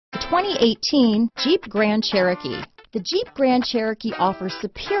2018 Jeep Grand Cherokee. The Jeep Grand Cherokee offers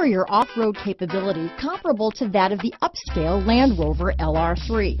superior off-road capability comparable to that of the upscale Land Rover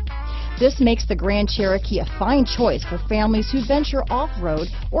LR3. This makes the Grand Cherokee a fine choice for families who venture off-road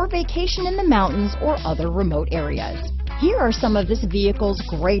or vacation in the mountains or other remote areas. Here are some of this vehicle's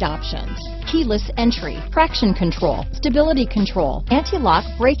great options: keyless entry, traction control, stability control, anti-lock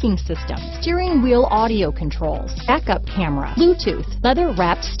braking system, steering wheel audio controls, backup camera, Bluetooth,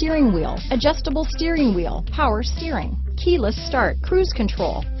 leather-wrapped steering wheel, adjustable steering wheel, power steering, keyless start, cruise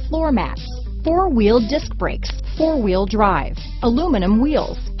control, floor mats, four-wheel disc brakes, four-wheel drive, aluminum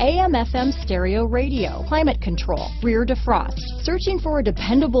wheels, AM/FM stereo radio, climate control, rear defrost. Searching for a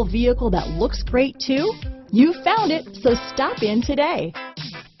dependable vehicle that looks great too? You found it, so stop in today.